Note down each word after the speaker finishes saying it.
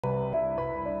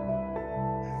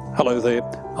Hello there,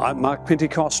 I'm Mark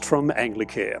Pentecost from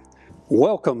Anglicare.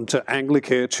 Welcome to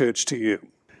Anglicare Church to you,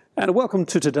 and welcome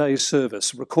to today's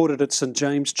service recorded at St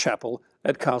James Chapel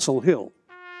at Castle Hill.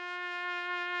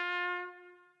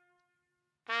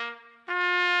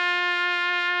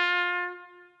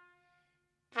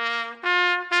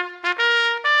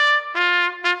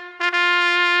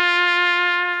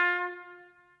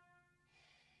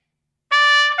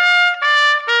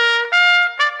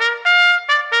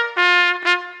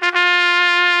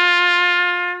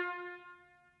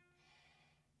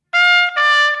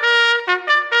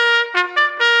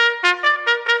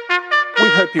 We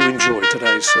hope you enjoy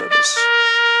today's service.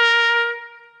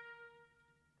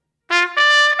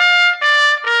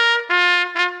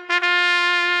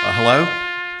 Hello,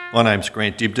 my name's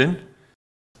Grant Dibden.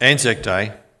 ANZAC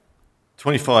Day,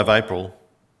 25 April,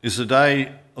 is the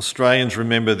day Australians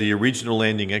remember the original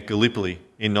landing at Gallipoli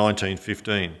in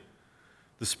 1915.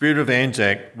 The spirit of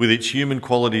ANZAC, with its human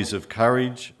qualities of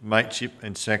courage, mateship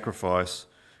and sacrifice,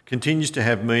 continues to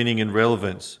have meaning and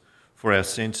relevance for our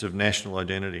sense of national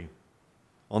identity.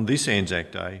 On this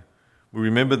ANZAC Day, we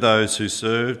remember those who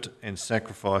served and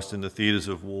sacrificed in the theatres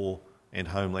of war and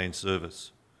homeland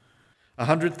service.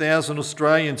 100,000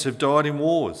 Australians have died in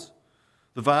wars.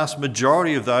 The vast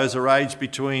majority of those are aged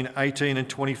between 18 and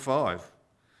 25.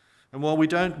 And while we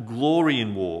don't glory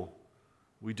in war,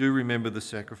 we do remember the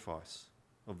sacrifice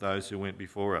of those who went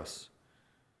before us.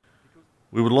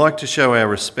 We would like to show our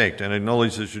respect and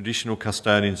acknowledge the traditional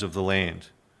custodians of the land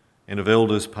and of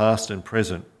elders past and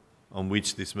present on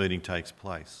which this meeting takes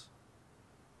place.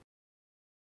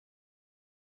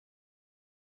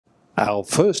 Our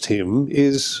first hymn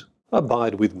is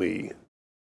Abide With Me.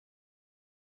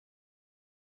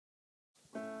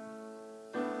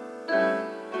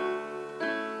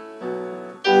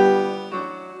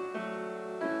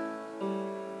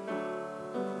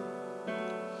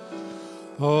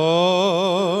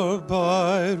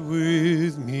 Abide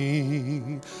with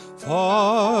me,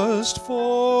 fast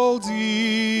falls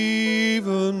eventide,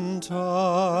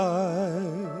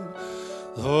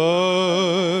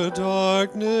 the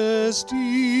darkness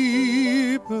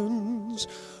deepens,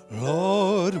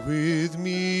 Lord, with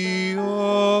me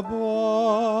abide.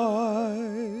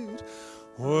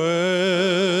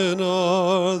 When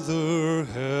other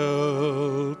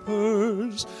helpers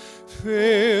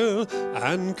fail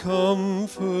and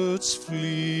comforts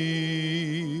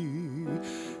flee,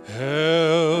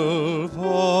 help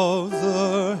of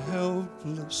the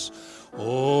helpless,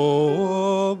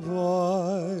 oh,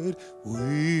 abide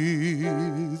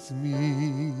with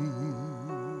me.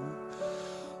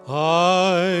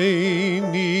 I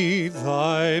need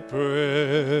thy presence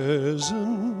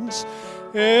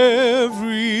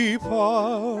every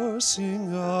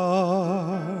passing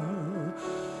hour.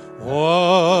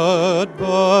 What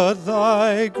but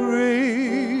thy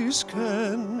grace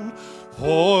can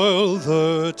foil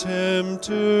the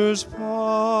tempter's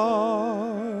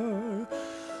power?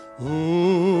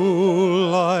 Who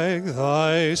like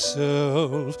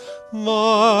thyself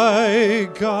my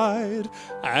guide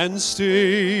and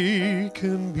stay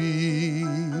can be?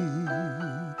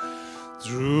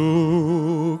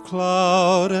 Through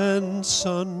cloud and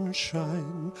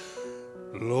sunshine,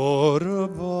 Lord,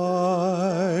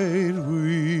 abide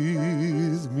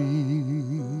with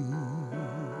me.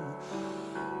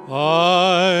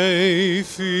 I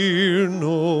fear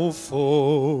no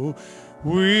foe,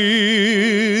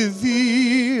 with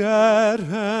thee at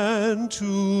hand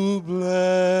to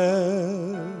bless.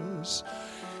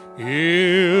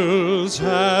 Ills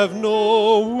have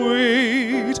no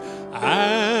weight,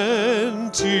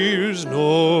 and tears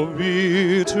no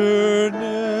bitterness.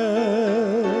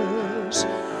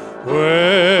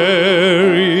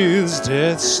 Where is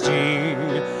death's sting?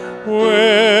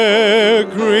 Where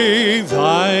grave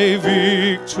thy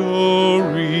victory?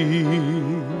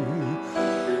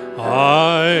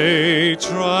 I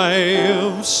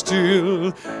triumph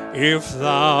still if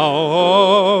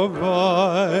thou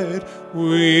abide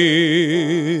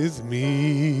with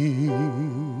me.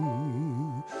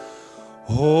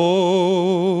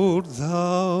 Hold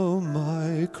thou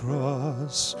my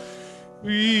cross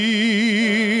before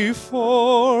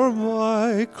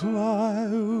my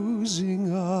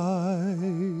closing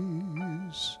eyes.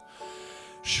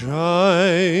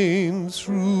 Shine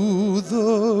through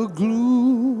the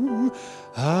gloom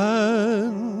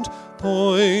and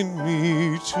point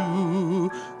me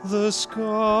to the skies.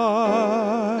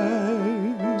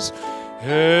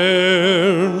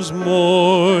 Here's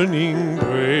morning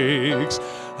breaks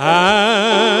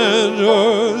and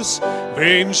earth's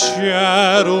vain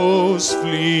shadows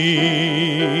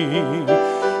flee.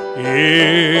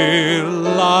 In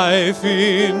life,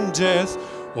 in death,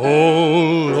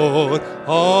 O Lord,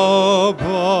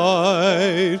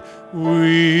 abide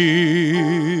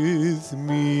with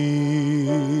me.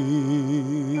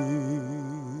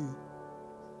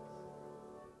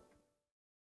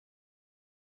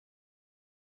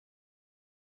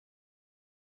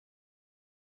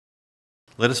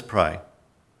 Let us pray.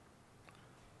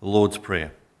 The Lord's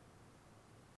Prayer.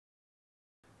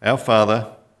 Our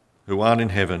Father, who art in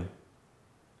heaven,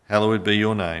 hallowed be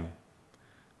your name.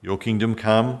 Your kingdom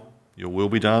come, your will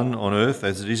be done on earth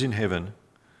as it is in heaven.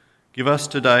 Give us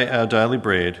today our daily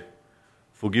bread.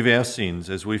 Forgive our sins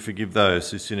as we forgive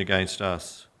those who sin against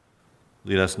us.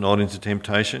 Lead us not into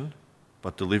temptation,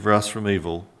 but deliver us from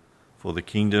evil. For the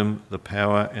kingdom, the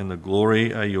power and the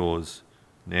glory are yours,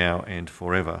 now and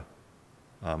forever.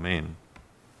 Amen.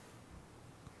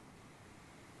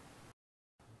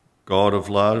 God of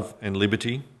love and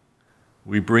liberty,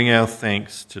 we bring our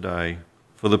thanks today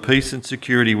for the peace and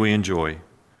security we enjoy.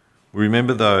 We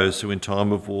remember those who in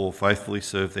time of war faithfully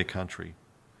serve their country.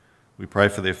 We pray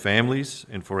for their families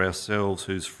and for ourselves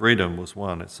whose freedom was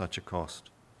won at such a cost.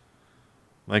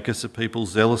 Make us a people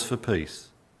zealous for peace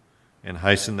and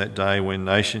hasten that day when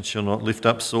nation shall not lift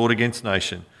up sword against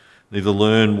nation, neither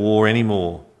learn war any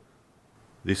more.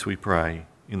 This we pray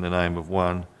in the name of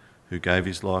one who gave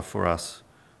his life for us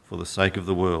for the sake of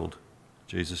the world,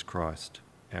 Jesus Christ,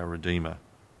 our Redeemer.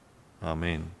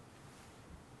 Amen.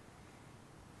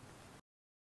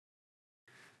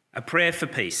 A prayer for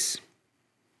peace.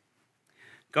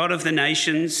 God of the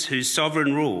nations, whose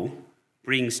sovereign rule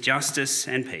brings justice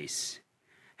and peace,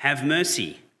 have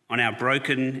mercy on our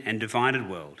broken and divided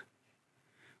world.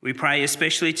 We pray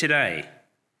especially today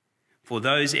for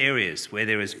those areas where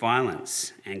there is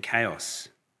violence and chaos.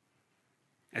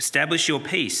 Establish your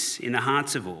peace in the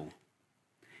hearts of all,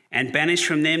 and banish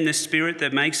from them the spirit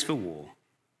that makes for war,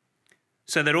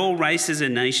 so that all races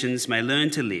and nations may learn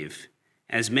to live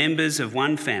as members of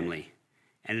one family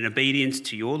and in obedience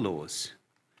to your laws,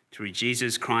 through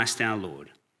Jesus Christ our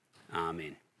Lord.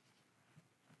 Amen.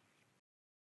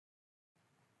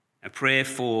 A prayer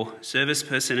for service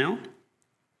personnel.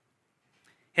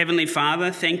 Heavenly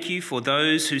Father, thank you for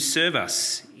those who serve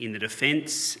us in the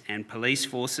defence and police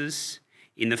forces,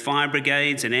 in the fire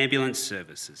brigades and ambulance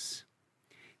services.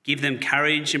 Give them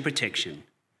courage and protection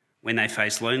when they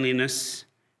face loneliness,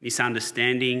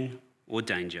 misunderstanding or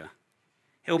danger.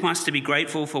 Help us to be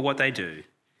grateful for what they do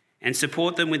and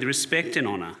support them with respect and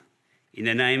honour in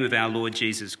the name of our Lord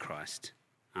Jesus Christ.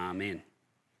 Amen.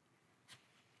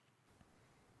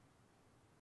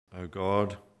 O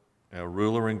God, our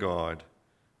ruler and guide,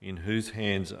 in whose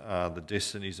hands are the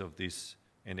destinies of this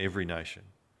and every nation,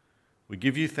 we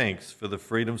give you thanks for the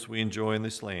freedoms we enjoy in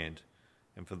this land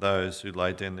and for those who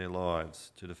laid down their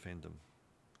lives to defend them.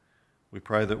 We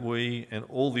pray that we and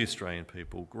all the Australian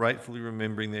people, gratefully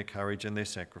remembering their courage and their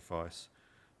sacrifice,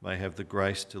 may have the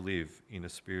grace to live in a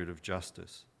spirit of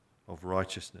justice, of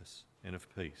righteousness and of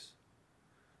peace.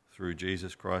 Through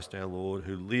Jesus Christ our Lord,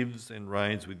 who lives and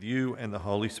reigns with you and the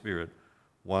Holy Spirit,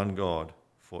 one God,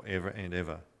 forever and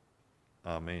ever.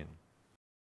 Amen.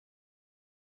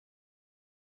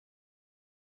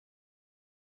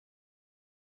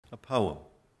 A poem.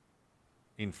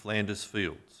 In Flanders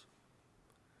Fields.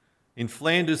 In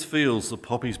Flanders fields the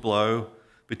poppies blow,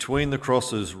 between the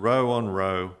crosses row on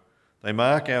row, they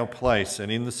mark our place,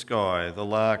 and in the sky the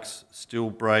larks still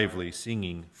bravely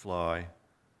singing fly,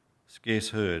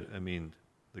 scarce heard amid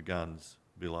the guns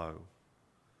below.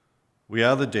 We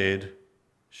are the dead,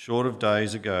 short of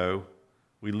days ago,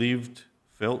 we lived,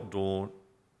 felt dawn,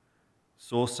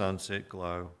 saw sunset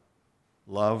glow,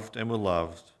 loved and were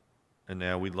loved, and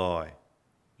now we lie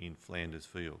in Flanders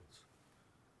fields.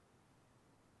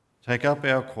 Take up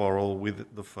our quarrel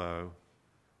with the foe,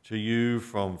 to you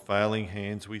from failing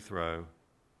hands we throw.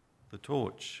 The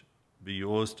torch be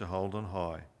yours to hold on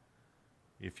high.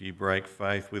 If ye break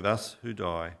faith with us who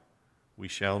die, we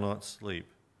shall not sleep,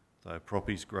 though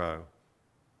poppies grow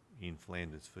in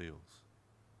Flanders fields.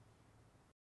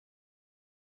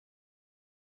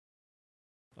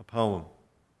 A poem.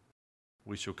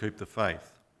 We shall keep the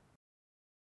faith.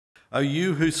 O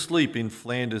you who sleep in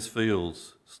Flanders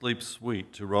fields, sleep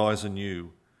sweet to rise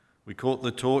anew. We caught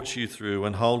the torch you threw,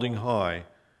 and holding high,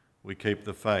 we keep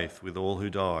the faith with all who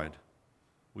died.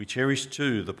 We cherish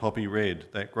too the poppy red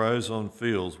that grows on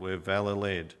fields where valour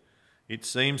led. It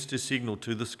seems to signal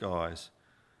to the skies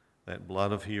that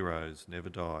blood of heroes never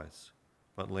dies,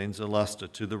 but lends a lustre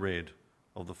to the red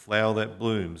of the flower that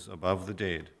blooms above the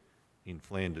dead in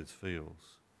Flanders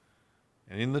fields.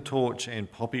 And in the torch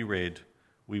and poppy red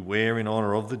we wear in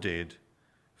honour of the dead,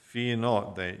 fear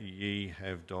not that ye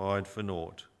have died for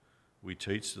naught. We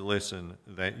teach the lesson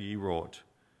that ye wrought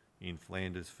in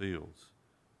Flanders fields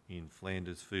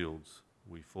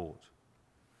we fought.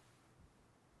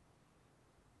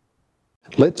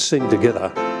 Let's sing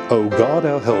together, O God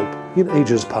our help in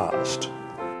ages past.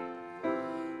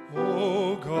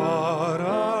 O God,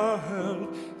 our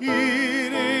help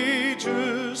in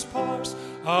ages past,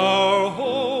 our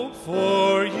hope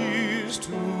for years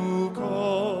to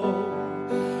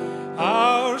come,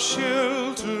 our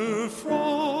shelter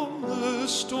from the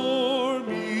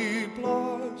stormy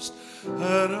blast,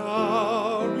 and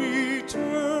our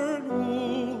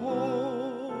eternal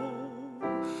home.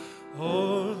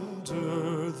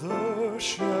 Under the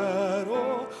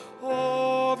shadow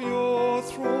of your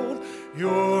throne,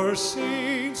 your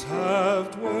saints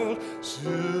have dwelt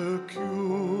secure.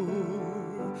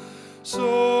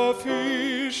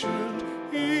 Sufficient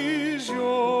is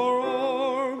your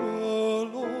arm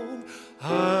alone,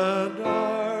 and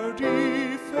our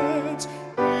defense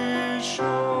is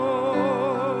sure.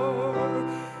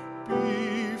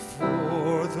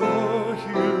 Before the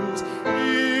hills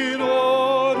in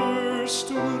order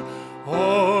stood,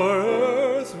 our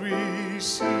earth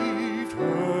received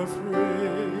her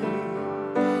frame.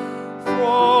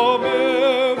 From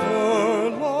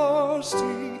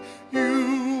everlasting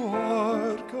you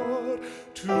are God,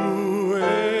 to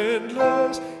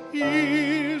endless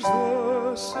is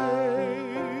the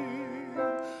same.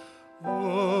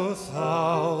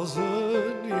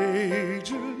 1,000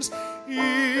 ages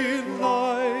in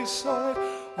thy sight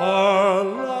are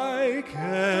like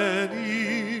an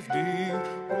evening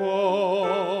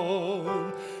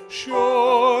dawn,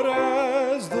 short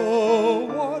as the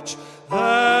watch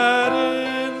that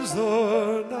ends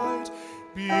the night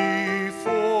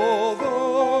before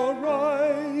the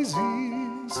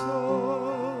rising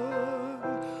sun.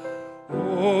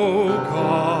 O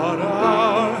God,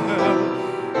 our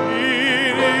help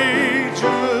in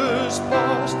ages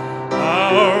past,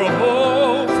 our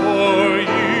hope for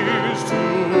years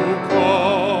to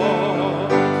come,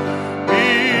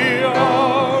 be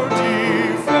our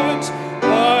defense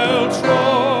while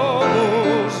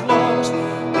troubles last,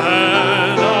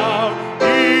 and our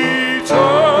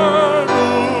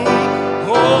eternal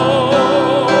home.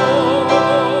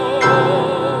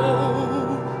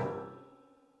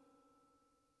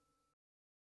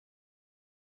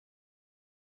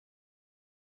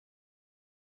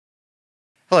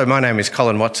 Hello, my name is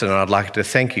Colin Watson, and I'd like to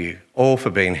thank you all for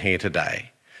being here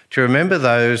today to remember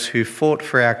those who fought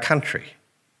for our country.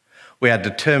 We are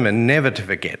determined never to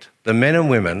forget the men and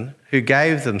women who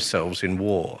gave themselves in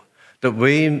war, that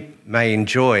we may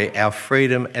enjoy our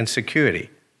freedom and security,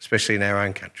 especially in our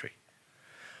own country.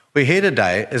 We're here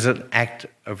today as an act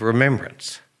of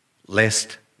remembrance,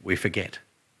 lest we forget.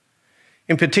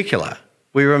 In particular,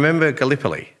 we remember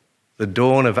Gallipoli, the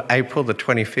dawn of April the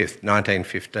 25th,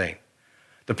 1915.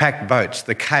 The packed boats,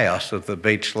 the chaos of the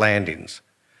beach landings,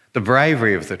 the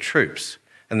bravery of the troops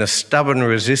and the stubborn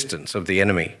resistance of the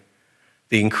enemy,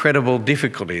 the incredible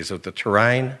difficulties of the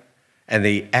terrain and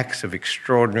the acts of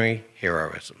extraordinary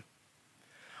heroism.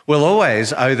 We'll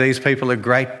always owe these people a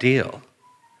great deal,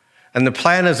 and the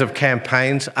planners of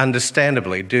campaigns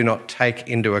understandably do not take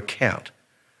into account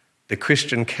the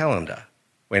Christian calendar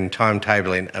when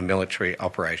timetabling a military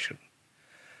operation.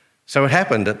 So it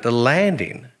happened that the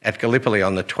landing at Gallipoli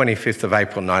on the 25th of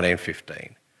April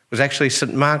 1915 was actually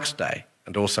St Mark's Day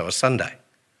and also a Sunday.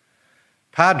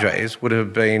 Padres would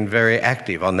have been very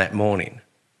active on that morning.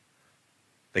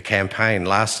 The campaign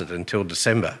lasted until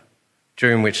December,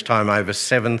 during which time over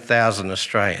 7,000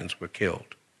 Australians were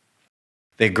killed.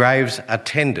 Their graves are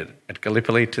tended at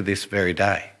Gallipoli to this very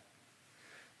day.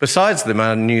 Besides them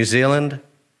are New Zealand,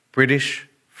 British,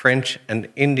 French and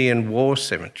Indian war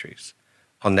cemeteries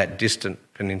on that distant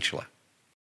peninsula.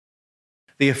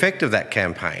 The effect of that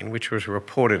campaign, which was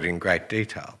reported in great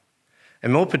detail,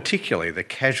 and more particularly the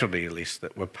casualty lists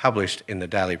that were published in the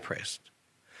daily press,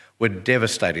 were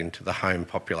devastating to the home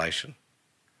population.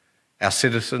 Our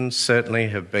citizens certainly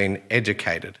have been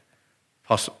educated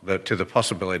to the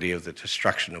possibility of the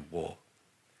destruction of war.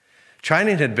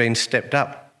 Training had been stepped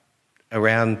up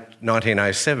around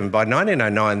 1907. By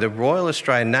 1909, the Royal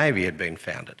Australian Navy had been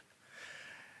founded.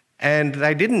 And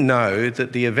they didn't know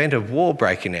that the event of war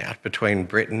breaking out between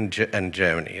Britain and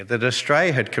Germany, that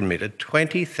Australia had committed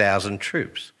 20,000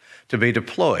 troops to be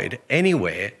deployed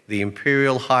anywhere the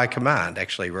Imperial High Command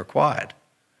actually required.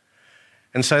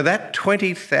 And so that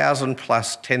 20,000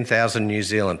 plus 10,000 New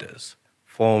Zealanders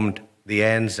formed the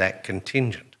ANZAC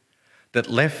contingent that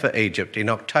left for Egypt in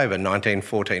October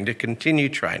 1914 to continue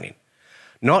training,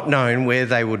 not knowing where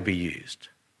they would be used.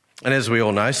 And as we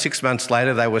all know, 6 months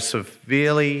later, they were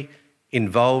severely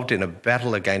involved in a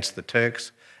battle against the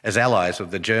Turks as allies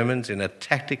of the Germans in a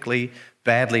tactically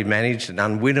badly managed and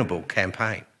unwinnable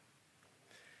campaign.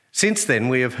 Since then,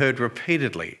 we have heard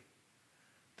repeatedly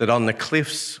that on the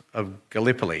cliffs of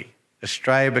Gallipoli,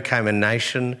 Australia became a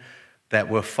nation that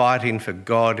were fighting for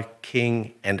God,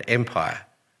 King and Empire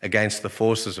against the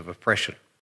forces of oppression.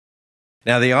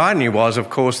 Now, the irony was, of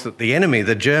course, that the enemy,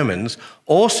 the Germans,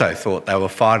 also thought they were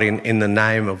fighting in the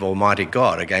name of Almighty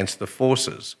God against the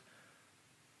forces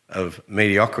of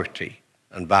mediocrity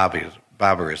and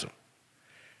barbarism.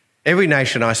 Every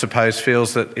nation, I suppose,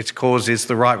 feels that its cause is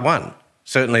the right one,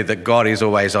 certainly that God is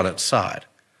always on its side.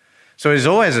 So it is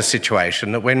always a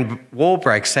situation that when war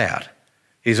breaks out,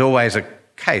 is always a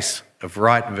case of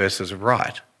right versus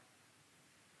right,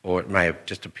 or it may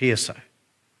just appear so.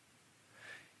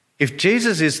 If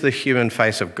Jesus is the human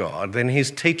face of God, then his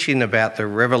teaching about the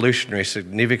revolutionary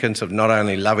significance of not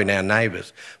only loving our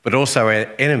neighbours, but also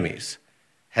our enemies,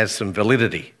 has some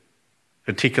validity,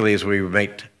 particularly as we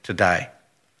meet today.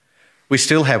 We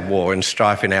still have war and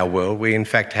strife in our world. We, in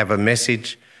fact, have a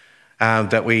message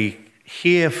that we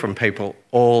hear from people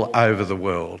all over the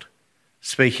world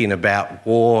speaking about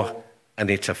war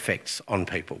and its effects on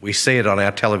people. We see it on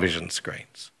our television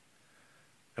screens,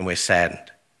 and we're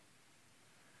saddened.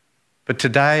 But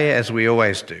today, as we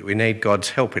always do, we need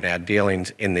God's help in our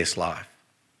dealings in this life.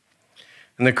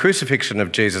 And the crucifixion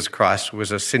of Jesus Christ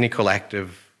was a cynical act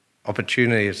of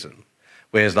opportunism,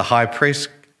 whereas the high priest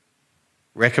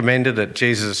recommended at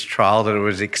Jesus' trial that it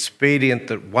was expedient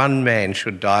that one man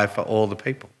should die for all the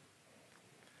people.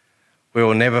 We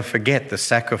will never forget the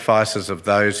sacrifices of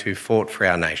those who fought for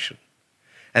our nation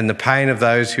and the pain of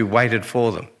those who waited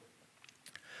for them.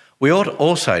 We ought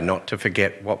also not to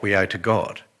forget what we owe to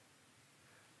God.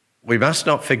 We must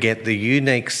not forget the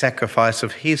unique sacrifice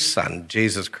of his Son,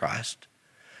 Jesus Christ,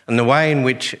 and the way in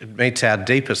which it meets our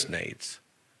deepest needs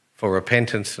for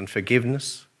repentance and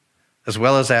forgiveness, as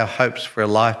well as our hopes for a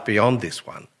life beyond this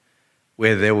one,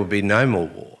 where there will be no more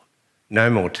war,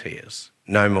 no more tears,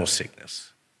 no more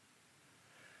sickness.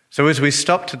 So as we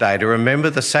stop today to remember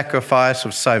the sacrifice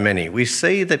of so many, we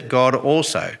see that God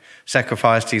also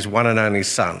sacrificed his one and only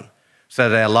Son, so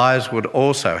that our lives would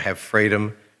also have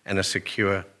freedom and a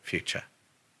secure future.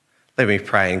 Let me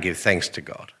pray and give thanks to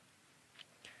God.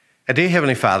 Our dear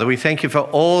Heavenly Father, we thank you for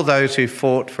all those who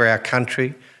fought for our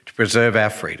country to preserve our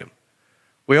freedom.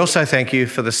 We also thank you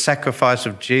for the sacrifice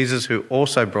of Jesus, who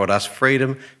also brought us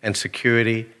freedom and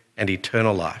security and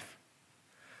eternal life.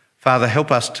 Father,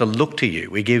 help us to look to you.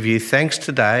 We give you thanks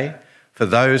today for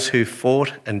those who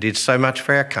fought and did so much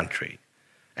for our country,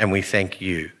 and we thank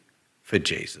you for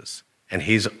Jesus and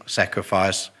his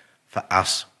sacrifice for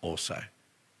us also.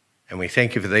 And we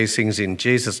thank you for these things in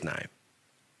Jesus' name.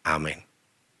 Amen.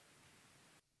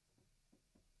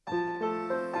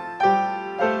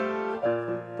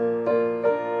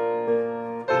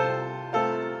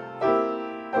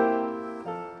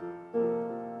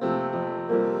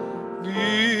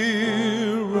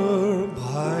 Nearer,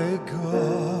 my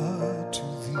God, to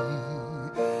thee,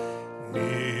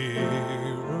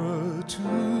 nearer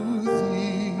to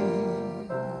thee,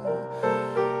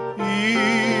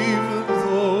 even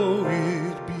though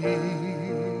it be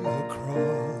a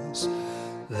cross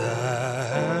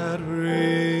that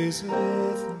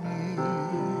raiseth me,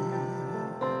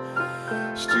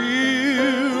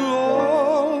 still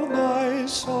all my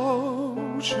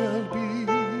soul shall be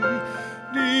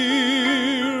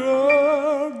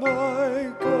nearer,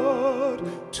 my God,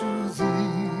 to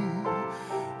thee,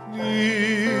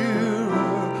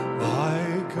 nearer,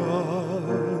 my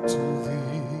God, to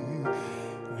thee,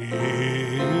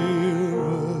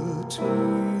 nearer to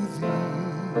thee.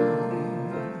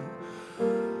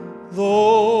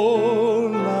 Though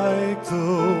like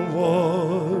the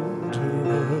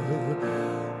wanderer,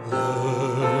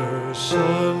 the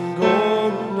sun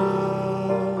gone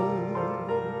down,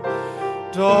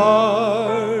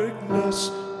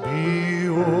 darkness be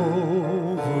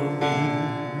over me,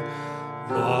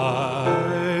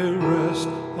 my rest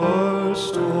a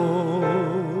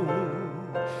storm.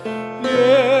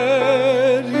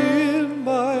 Yet in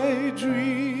my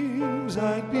dreams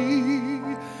I'd be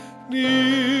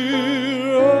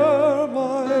nearer,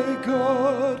 my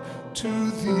God,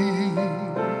 to thee,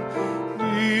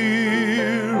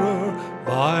 nearer,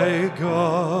 my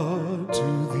God,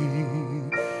 to thee,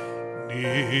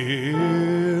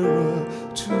 nearer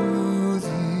to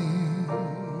thee.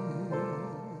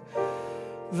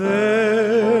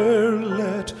 There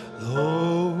let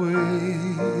the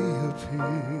way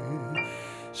appear,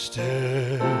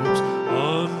 steps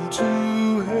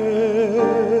unto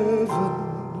heaven,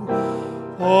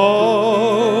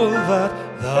 all that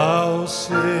thou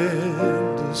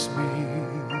sendest me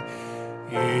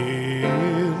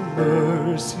in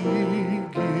mercy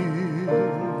give.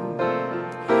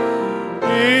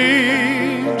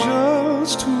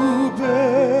 Angels to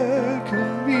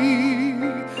beckon me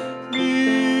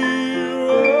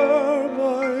nearer,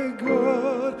 my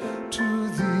God, to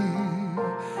thee.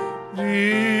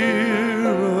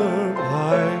 Nearer,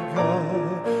 my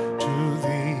God, to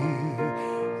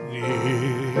thee.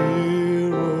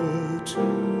 Nearer to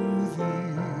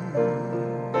thee.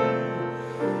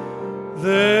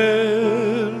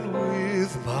 Then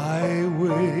with my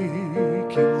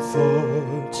waking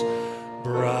thoughts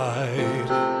bright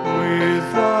with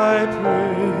thy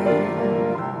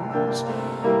praise,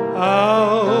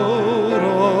 out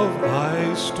of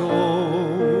my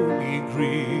stony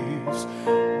griefs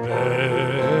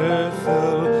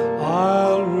Bethel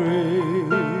I'll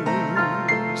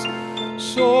raise.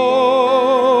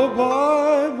 So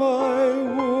by my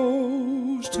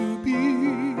woes to be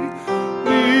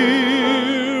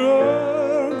nearer,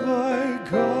 my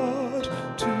God,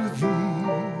 to thee.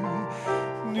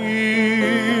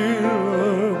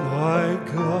 Nearer, my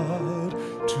God,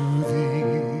 to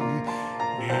thee.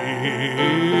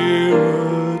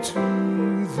 Nearer to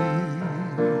thee.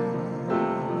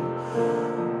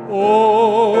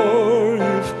 Or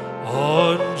if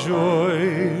on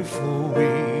joyful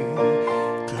wing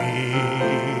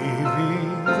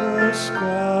cleaving the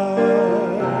sky,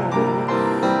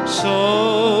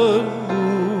 sun,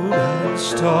 moon, and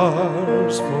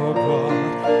stars forgot,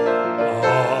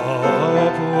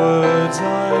 upwards I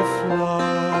fly.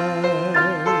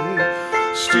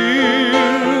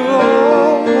 Still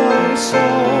all my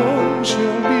song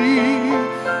shall be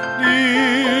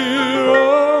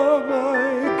nearer,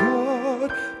 my God,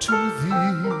 to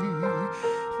thee.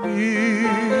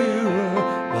 Nearer,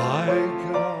 my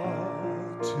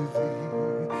God, to thee.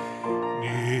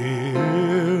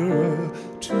 Nearer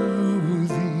to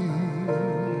thee.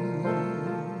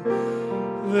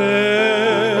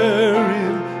 There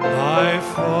in thy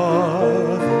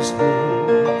Father's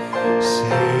home,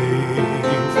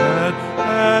 safe and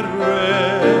at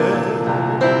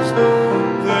rest.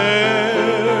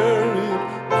 There in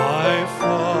thy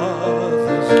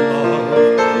Father's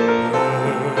love,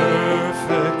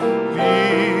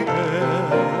 perfectly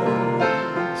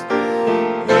best.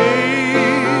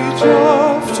 Age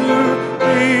after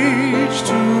age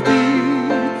to be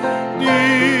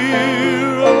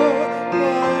nearer,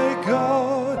 my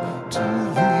God, to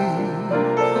thee.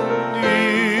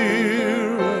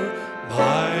 Nearer,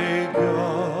 my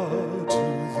God, to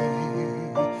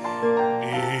thee.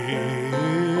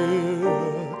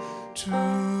 Nearer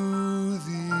to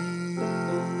thee.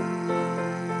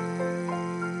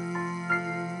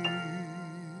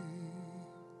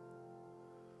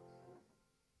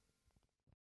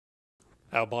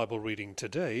 Our Bible reading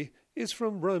today is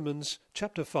from Romans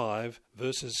chapter 5,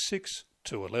 verses 6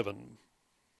 to 11.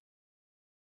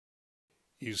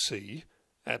 You see,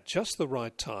 at just the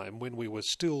right time when we were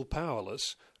still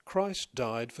powerless, Christ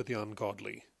died for the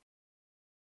ungodly.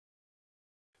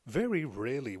 Very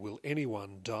rarely will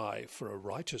anyone die for a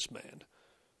righteous man,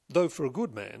 though for a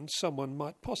good man someone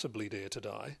might possibly dare to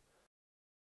die.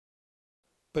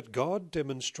 But God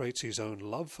demonstrates his own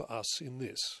love for us in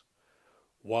this: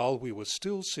 while we were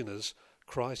still sinners,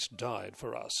 Christ died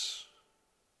for us.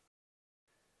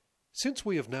 Since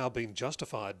we have now been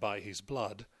justified by his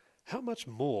blood, how much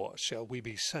more shall we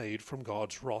be saved from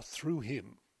God's wrath through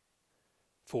him?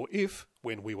 For if,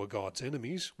 when we were God's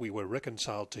enemies, we were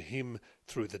reconciled to him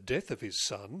through the death of his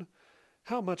Son,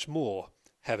 how much more,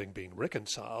 having been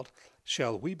reconciled,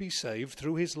 shall we be saved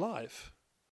through his life?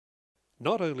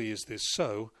 Not only is this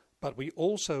so, but we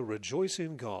also rejoice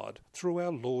in God through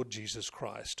our Lord Jesus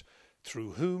Christ,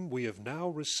 through whom we have now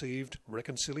received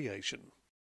reconciliation.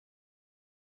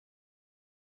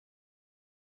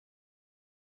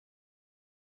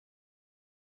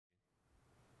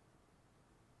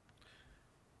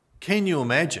 Can you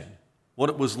imagine what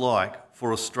it was like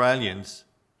for Australians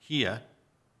here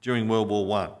during World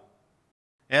War I?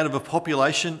 Out of a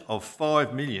population of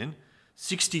 5 million,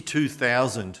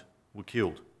 62,000 were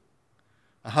killed.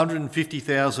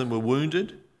 150,000 were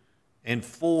wounded and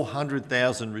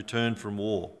 400,000 returned from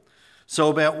war. So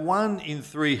about 1 in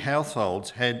 3 households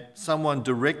had someone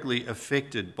directly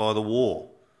affected by the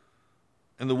war.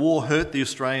 And the war hurt the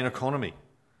Australian economy.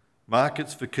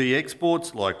 Markets for key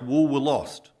exports like wool were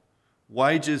lost.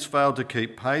 Wages failed to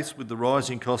keep pace with the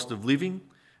rising cost of living,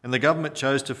 and the government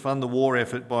chose to fund the war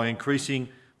effort by increasing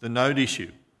the note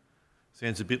issue.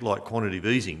 Sounds a bit like quantitative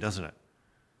easing, doesn't it?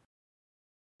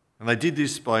 And they did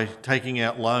this by taking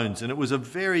out loans, and it was a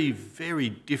very, very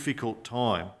difficult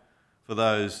time for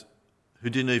those who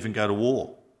didn't even go to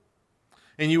war.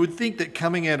 And you would think that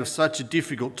coming out of such a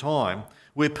difficult time,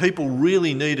 where people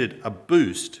really needed a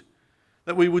boost,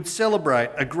 that we would celebrate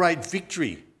a great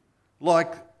victory,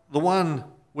 like the one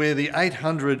where the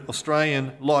 800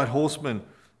 Australian light horsemen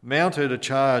mounted a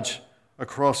charge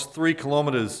across 3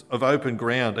 kilometres of open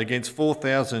ground against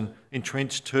 4,000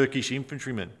 entrenched Turkish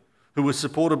infantrymen, who were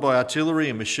supported by artillery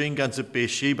and machine guns at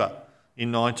Beersheba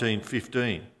in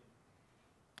 1915.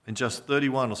 And just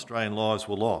 31 Australian lives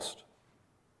were lost.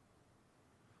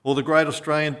 Or the Great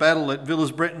Australian Battle at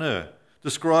Villers-Bretonneux,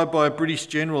 described by a British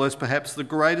general as perhaps the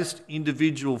greatest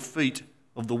individual feat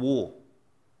of the war.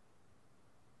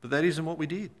 But that isn't what we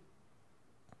did.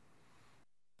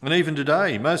 And even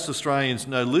today, most Australians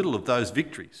know little of those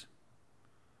victories.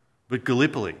 But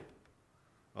Gallipoli,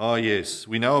 oh yes,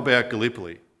 we know about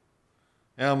Gallipoli.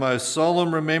 Our most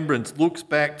solemn remembrance looks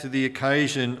back to the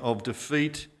occasion of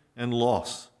defeat and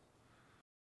loss.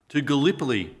 To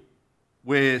Gallipoli,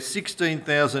 where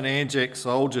 16,000 ANZAC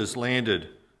soldiers landed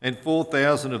and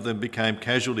 4,000 of them became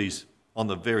casualties on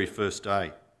the very first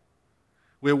day.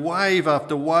 Where wave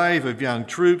after wave of young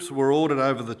troops were ordered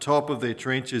over the top of their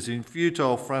trenches in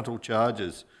futile frontal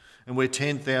charges, and where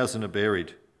 10,000 are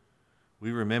buried.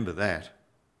 We remember that.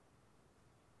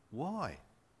 Why?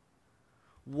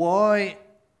 Why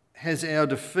has our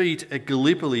defeat at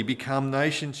Gallipoli become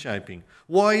nation-shaping?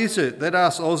 Why is it that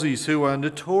us Aussies, who are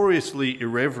notoriously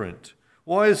irreverent,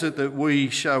 why is it that we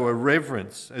show a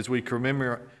reverence as we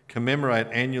commemorate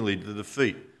annually the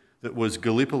defeat that was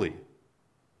Gallipoli?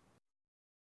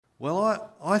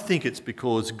 Well, I think it's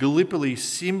because Gallipoli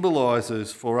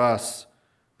symbolises for us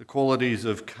the qualities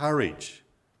of courage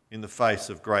in the face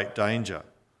of great danger,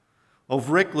 of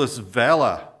reckless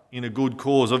valour in a good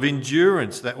cause, of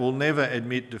endurance that will never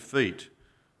admit defeat,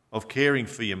 of caring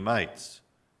for your mates,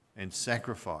 and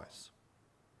sacrifice.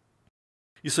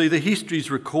 You see, the histories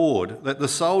record that the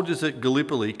soldiers at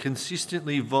Gallipoli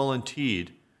consistently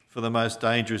volunteered for the most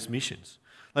dangerous missions.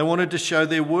 They wanted to show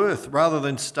their worth rather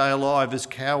than stay alive as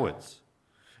cowards.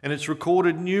 And it's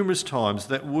recorded numerous times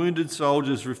that wounded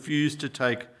soldiers refused to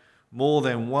take more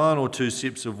than 1 or 2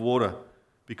 sips of water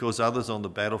because others on the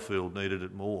battlefield needed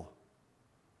it more.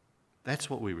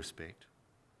 That's what we respect.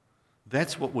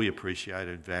 That's what we appreciate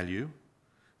and value.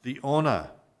 The honour,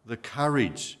 the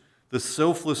courage, the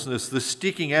selflessness, the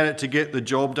sticking at it to get the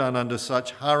job done under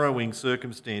such harrowing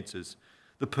circumstances,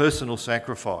 the personal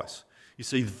sacrifice. You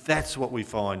see, that's what we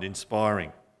find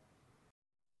inspiring.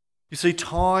 You see,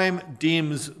 time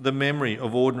dims the memory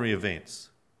of ordinary events,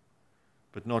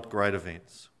 but not great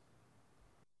events.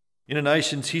 In a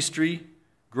nation's history,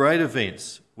 great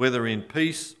events, whether in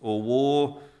peace or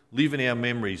war, live in our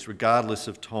memories regardless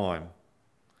of time.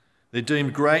 They're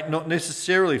deemed great not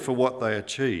necessarily for what they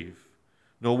achieve,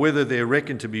 nor whether they're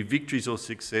reckoned to be victories or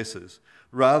successes.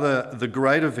 Rather, the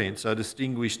great events are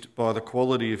distinguished by the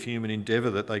quality of human endeavour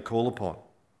that they call upon,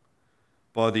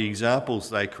 by the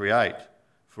examples they create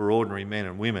for ordinary men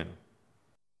and women,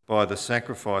 by the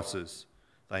sacrifices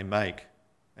they make,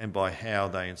 and by how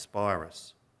they inspire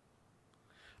us.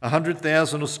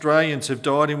 100,000 Australians have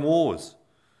died in wars.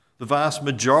 The vast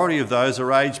majority of those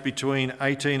are aged between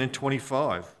 18 and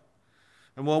 25.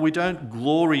 And while we don't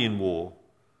glory in war,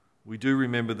 we do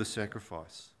remember the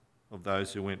sacrifice of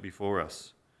those who went before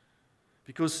us.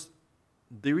 Because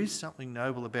there is something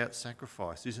noble about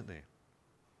sacrifice, isn't there?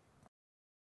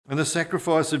 And the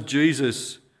sacrifice of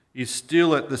Jesus is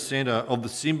still at the centre of the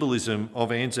symbolism of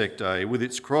ANZAC Day, with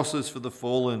its crosses for the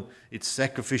fallen, its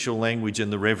sacrificial language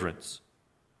and the reverence.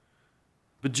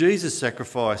 But Jesus'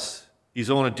 sacrifice is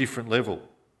on a different level.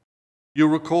 You'll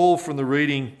recall from the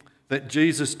reading that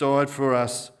Jesus died for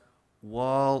us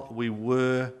while we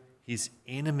were his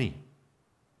enemy,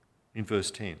 in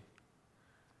verse 10.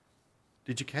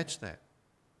 Did you catch that?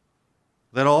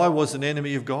 That I was an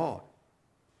enemy of God.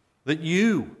 That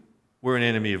you were an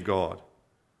enemy of God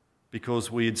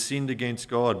because we had sinned against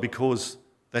God, because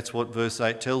that's what verse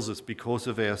 8 tells us, because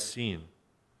of our sin.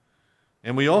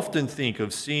 And we often think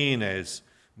of sin as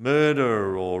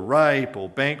murder or rape or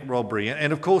bank robbery,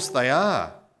 and of course they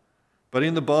are. But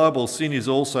in the Bible, sin is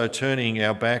also turning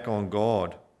our back on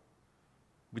God,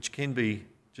 which can be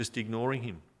just ignoring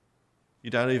him. You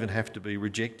don't even have to be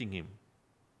rejecting him.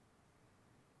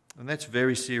 And that's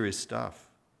very serious stuff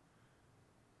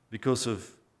because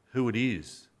of who it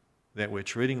is that we're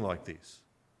treating like this.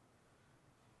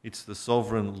 It's the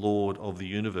sovereign Lord of the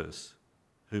universe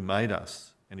who made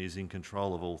us and is in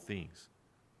control of all things.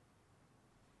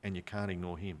 And you can't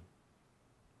ignore him.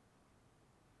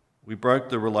 We broke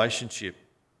the relationship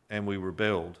and we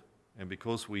rebelled, and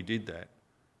because we did that,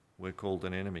 we're called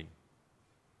an enemy.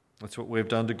 That's what we've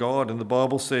done to God, and the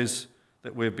Bible says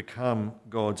that we've become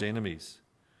God's enemies.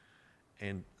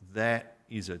 and that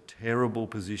is a terrible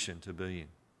position to be in.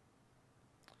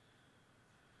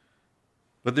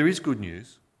 But there is good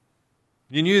news.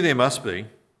 You knew there must be.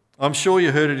 I'm sure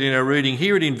you heard it in our reading.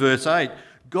 Hear it in verse 8.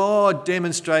 God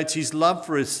demonstrates his love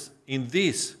for us in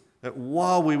this, that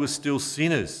while we were still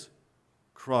sinners,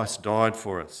 Christ died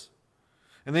for us.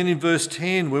 And then in verse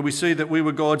 10, where we see that we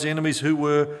were God's enemies who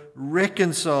were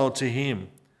reconciled to him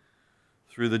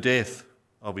through the death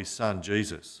of his son,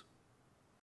 Jesus.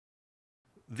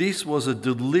 This was a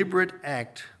deliberate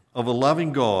act of a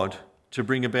loving God to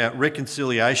bring about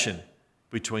reconciliation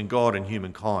between God and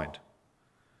humankind.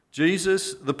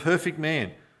 Jesus, the perfect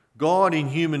man, God in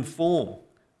human form,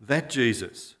 that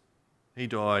Jesus, he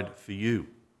died for you.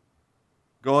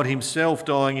 God himself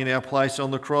dying in our place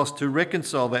on the cross to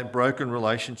reconcile that broken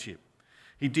relationship.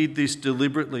 He did this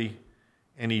deliberately,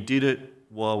 and he did it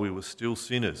while we were still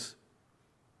sinners,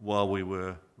 while we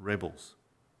were rebels.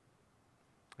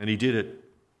 And he did it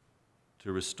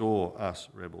to restore us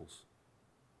rebels.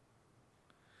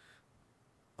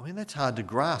 I mean, that's hard to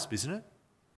grasp, isn't it?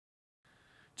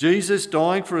 Jesus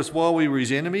dying for us while we were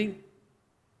his enemy.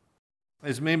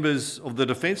 As members of the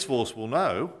Defence Force will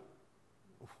know,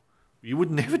 you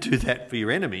would never do that for your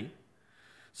enemy.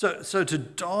 So to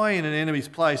die in an enemy's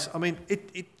place, I mean,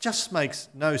 it just makes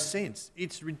no sense.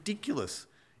 It's ridiculous.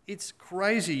 It's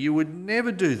crazy. You would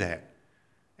never do that.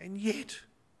 And yet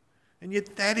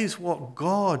that is what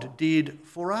God did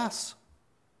for us.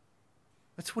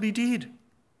 That's what he did.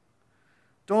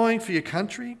 Dying for your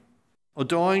country or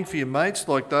dying for your mates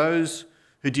like those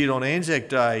who did on ANZAC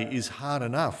Day is hard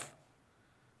enough.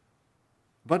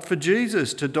 But for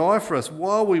Jesus to die for us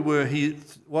while we were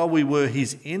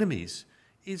his enemies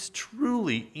is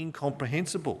truly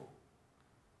incomprehensible.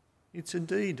 It's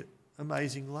indeed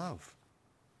amazing love.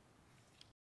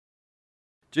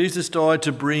 Jesus died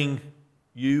to bring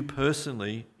you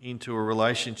personally into a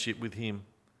relationship with him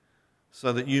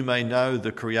so that you may know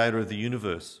the creator of the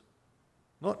universe.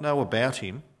 Not know about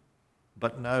him,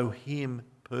 but know him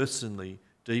personally,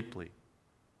 deeply.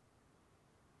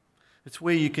 It's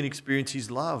where you can experience his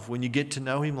love when you get to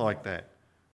know him like that.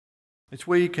 It's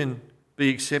where you can be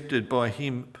accepted by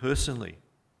him personally,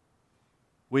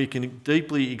 where you can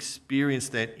deeply experience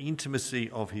that intimacy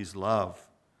of his love,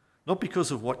 not because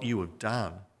of what you have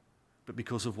done, but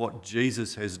because of what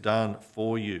Jesus has done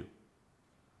for you.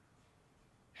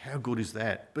 How good is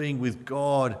that? Being with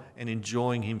God and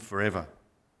enjoying him forever.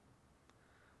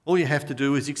 All you have to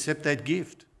do is accept that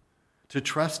gift, to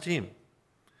trust him.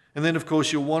 And then, of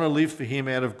course, you'll want to live for him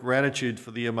out of gratitude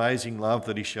for the amazing love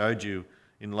that he showed you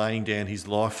in laying down his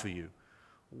life for you.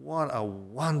 What a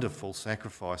wonderful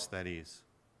sacrifice that is.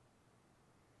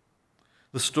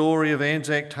 The story of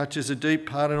ANZAC touches a deep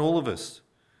part in all of us.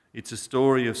 It's a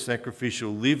story of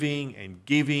sacrificial living and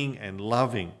giving and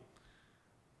loving.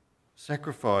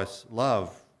 Sacrifice,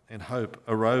 love and hope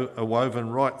are woven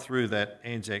right through that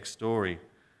ANZAC story,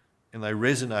 and they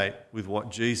resonate with what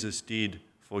Jesus did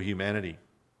for humanity.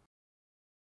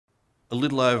 A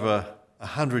little over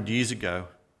 100 years ago,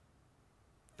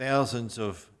 thousands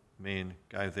of men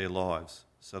gave their lives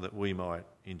so that we might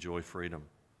enjoy freedom.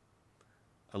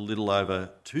 A little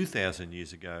over 2,000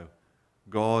 years ago,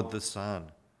 God the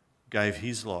Son gave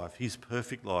his life, his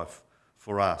perfect life,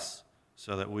 for us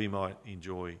so that we might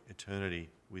enjoy eternity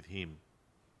with him.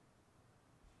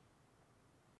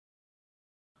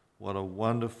 What a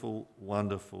wonderful,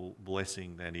 wonderful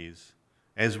blessing that is.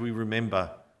 As we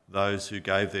remember those who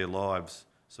gave their lives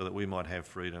so that we might have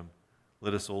freedom,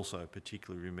 let us also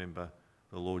particularly remember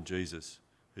the Lord Jesus,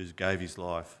 who gave his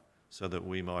life so that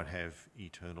we might have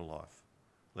eternal life.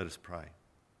 Let us pray.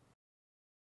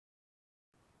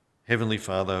 Heavenly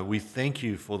Father, we thank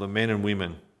you for the men and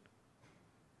women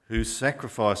who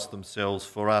sacrificed themselves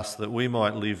for us that we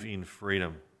might live in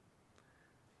freedom.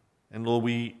 And Lord,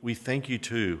 we thank you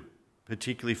too,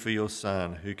 particularly for your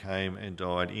Son who came and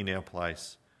died in our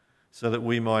place so that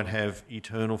we might have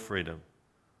eternal freedom,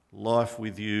 life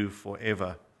with you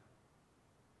forever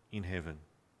in heaven.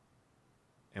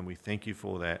 And we thank you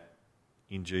for that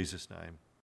in Jesus' name.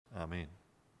 Amen.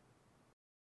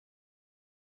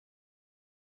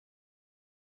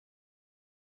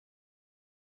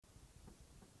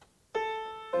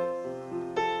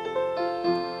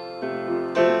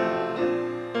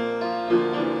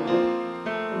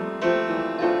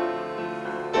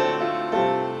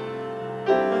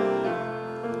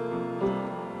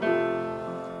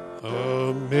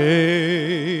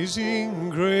 Amazing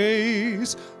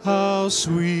grace, how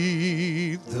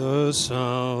sweet the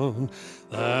sound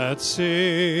that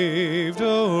saved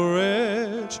a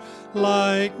wretch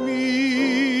like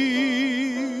me.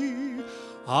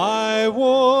 I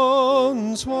once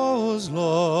once was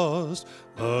lost,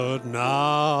 but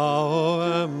now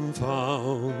am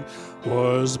found,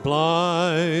 was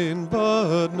blind,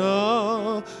 but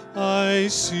now I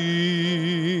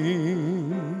see.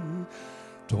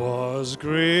 'Twas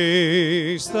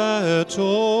grace that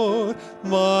taught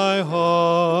my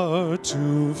heart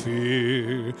to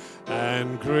fear,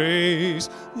 and grace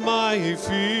my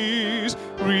fears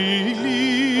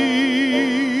relieved.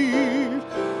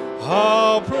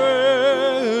 How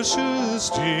precious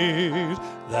did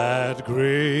that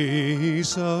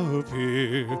grace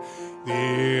appear,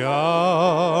 the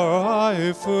hour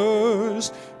I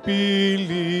first believed.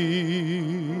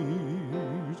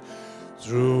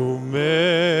 Through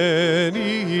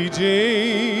many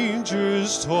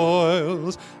dangers,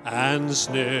 toils, and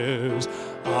snares,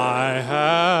 I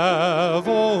have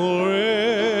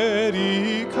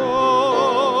already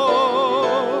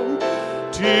come.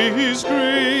 'Tis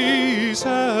grace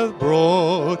hath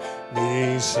brought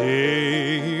me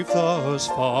safe thus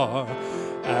far,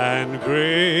 and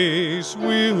grace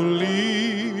will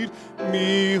lead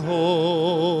me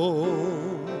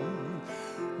home.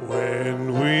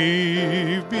 When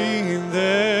we've been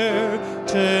there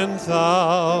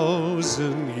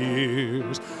 10,000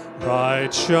 years,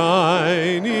 bright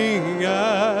shining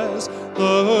as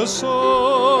the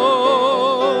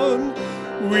sun,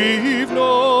 we've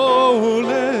no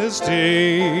less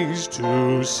days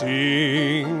to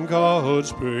sing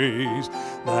God's praise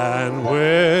than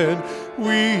when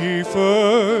we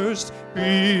first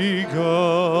begun.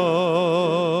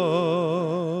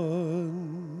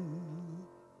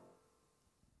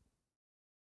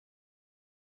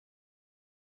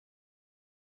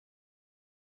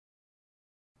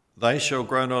 They shall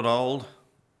grow not old,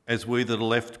 as we that are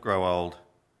left grow old.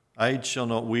 Age shall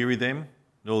not weary them,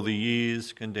 nor the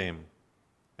years condemn.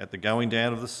 At the going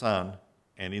down of the sun,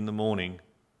 and in the morning,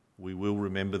 we will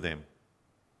remember them.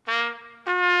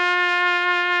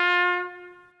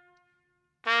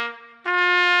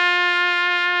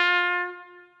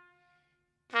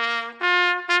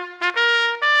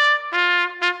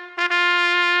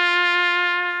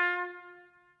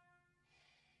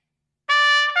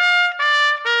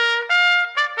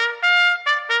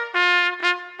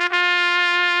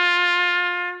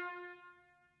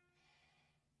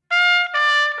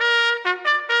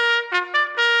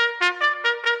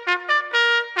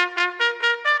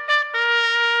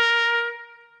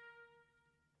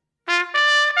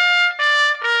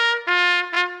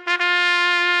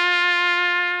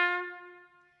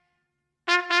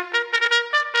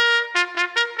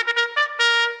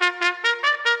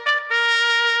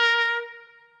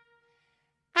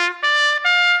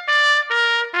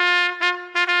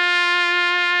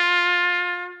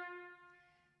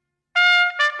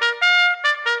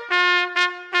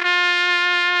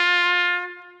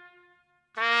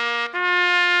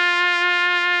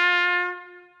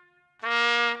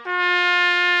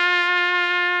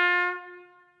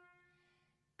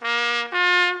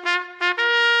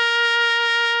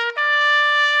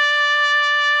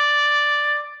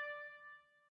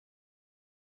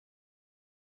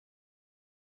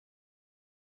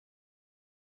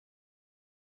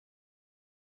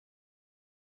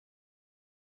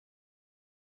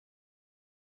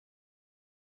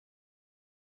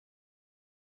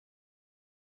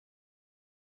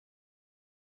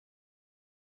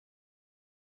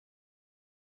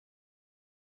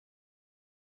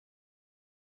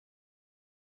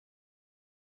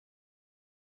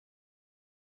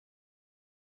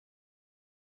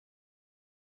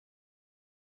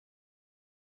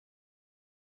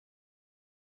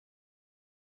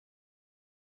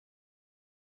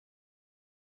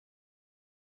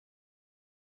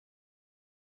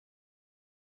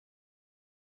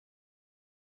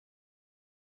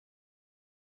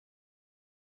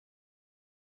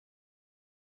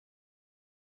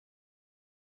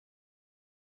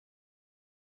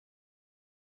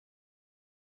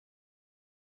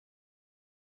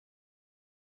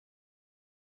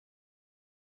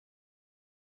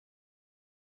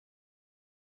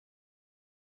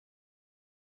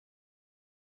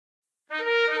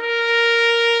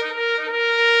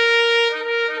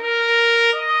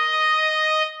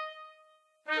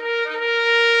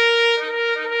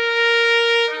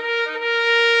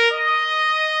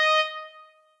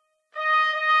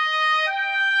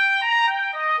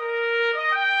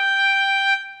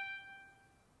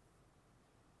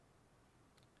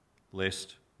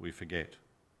 Lest we forget.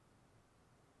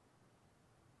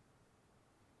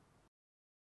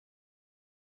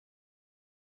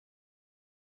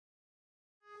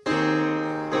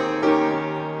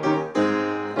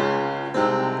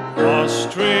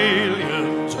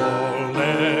 Australians, all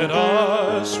let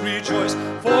us rejoice.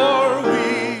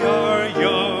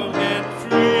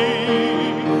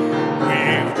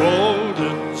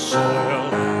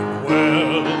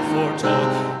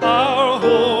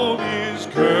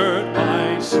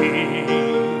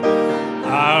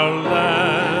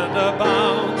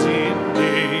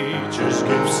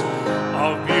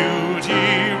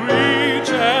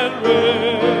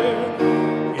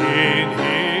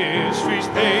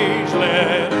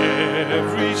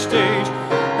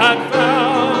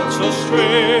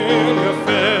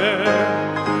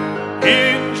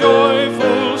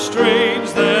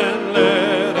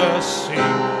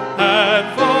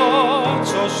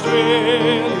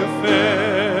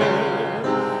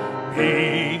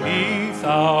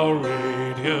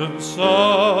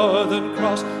 southern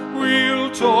cross,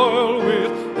 we'll toil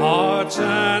with hearts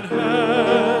and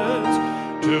hands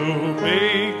to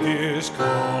make this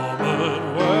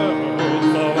commonwealth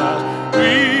of ours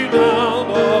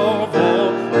renowned of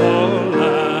all the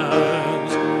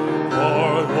lands.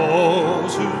 For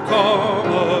those who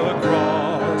come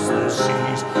across the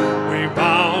seas, we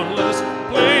boundless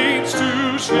plains to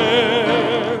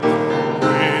share.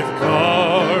 With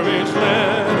courage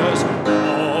let us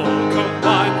all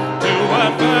combine to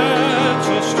advance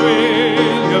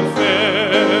Australia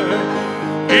fair.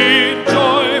 In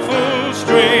joyful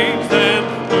strains then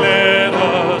let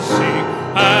us sing,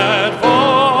 advance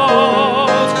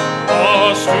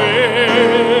Australia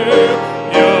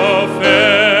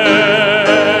fair.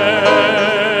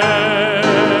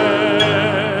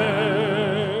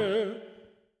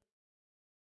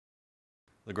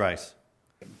 The grace.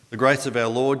 The grace of our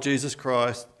Lord Jesus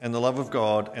Christ and the love of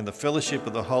God and the fellowship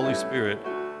of the Holy Spirit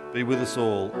be with us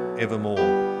all evermore.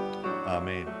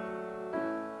 Amen.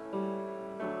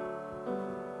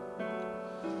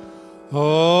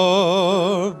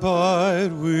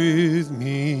 Abide with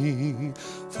me,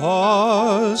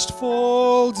 fast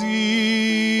falls eventide.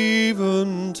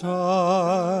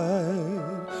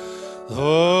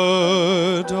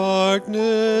 The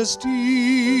darkness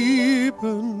deepens,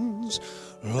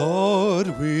 Lord,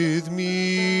 with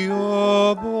me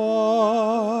abide.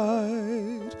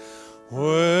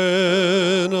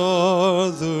 When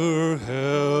other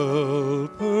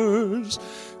helpers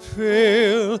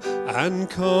fail and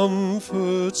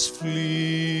comforts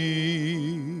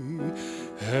flee,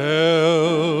 help